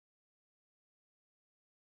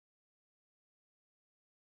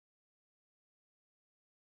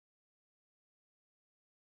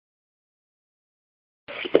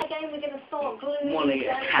Molly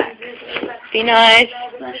attack. Be nice.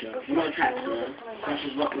 Sasha, not attack her.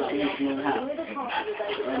 Sasha's not like walking in the house.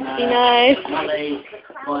 Be nice. Molly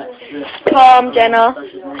bites the... Calm, Jenna.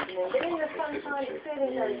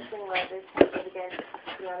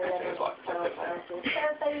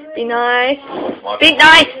 Be nice. Be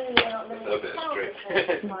nice.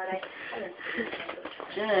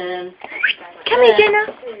 Jen. Come here, Jenna.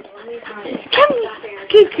 Come here.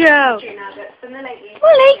 Good girl.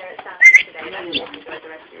 Molly.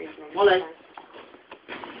 Molly.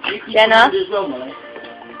 Jenna. As well, Molly.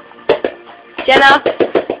 Jenna.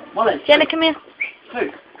 Molly. Jenna, come here. Who?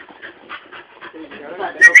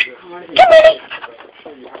 Come here.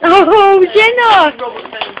 Oh, Jenna.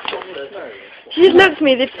 She just looked at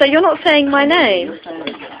me as if to say, you're not saying my name.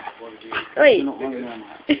 Wait.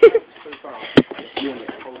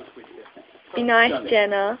 Be nice,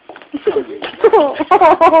 Jenna. Oh,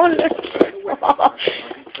 look.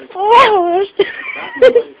 Oh.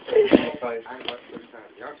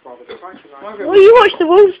 Well, you watch the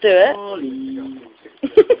wolves do it.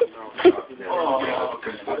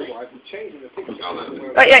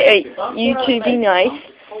 Wait. You two be nice.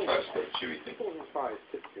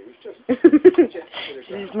 This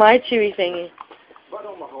is my chewy thingy.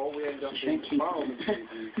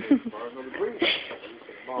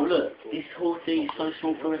 Oh, look, this horsey is so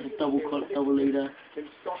small for us, a double leader.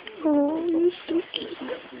 Oh, you're so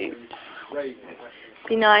cute.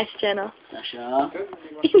 Be nice, Jenna. Sasha.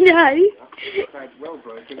 Be nice.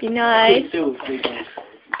 Be nice.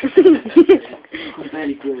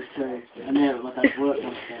 Barely feels too. I know my dad's work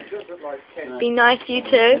once. Be nice, you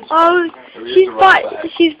two. Oh,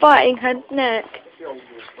 she's biting her neck.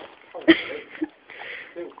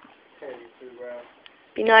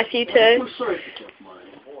 Be nice, you two.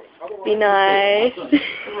 Be nice.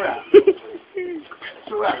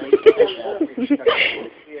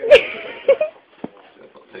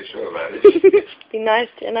 Be nice,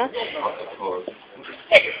 Jenna.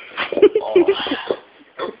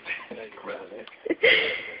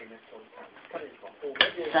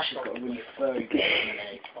 Sasha's got a really furry bit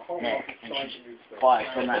on her neck, and she bites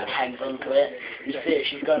on that and hangs onto it. You see it,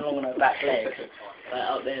 she's going along on her back legs, like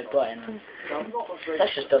up there biting.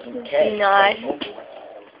 Sasha just doesn't care. Be nice.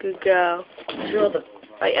 Good girl.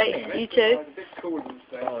 Wait, you two.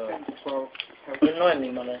 You're annoying me,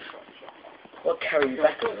 Molly. I'll carry you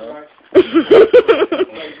back on her.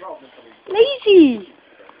 Lazy.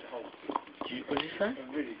 What did you say?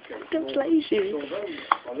 That's lazy.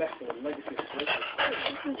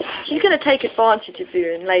 She's going to take advantage of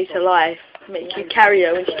you in later life. Make you carry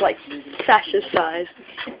her when she's like Sasha's size.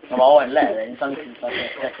 Well, I won't let her in. It's only since like a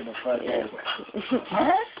second or third year.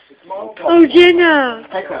 Oh, Jenna!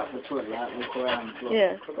 Take her out for the toilet, walk around the block.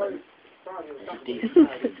 Yeah.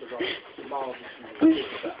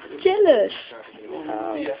 Jealous.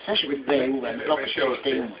 Sasha would be all them block of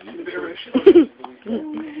 16.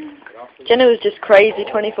 Jenna was just crazy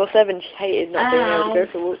 24/7. She hated not being able to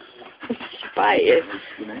go for walks. She bite you.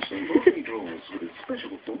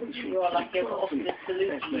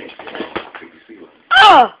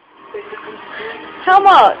 Oh! How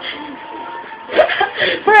much?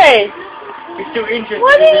 3.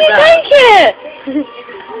 Why didn't you take it?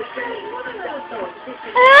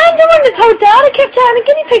 I'm the one that told Dad. I kept having a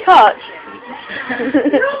guinea pig hutch.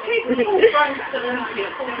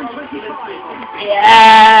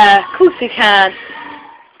 Yeah, of course we can.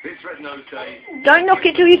 Don't knock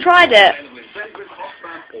it till you tried it.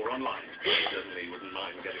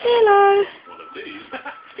 Hello.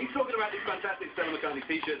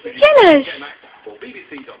 Jealous.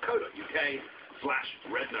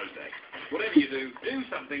 Whatever you do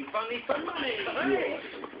something funny for money.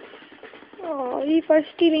 Oh, you both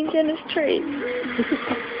stealing Jenna's treats.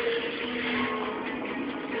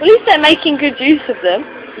 At least they're making good use of them.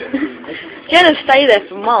 Jenna stay there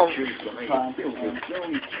for months.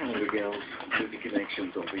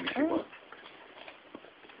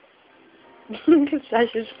 Look at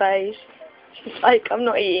Sasha's face. She's like, I'm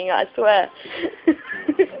not eating it, I swear.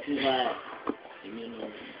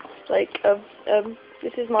 It's like,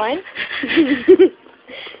 this is mine.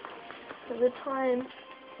 So the time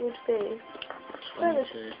would be...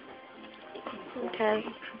 Okay.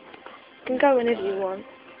 You can go whenever you want.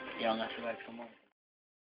 Yeah, I'm going to have to wait for more.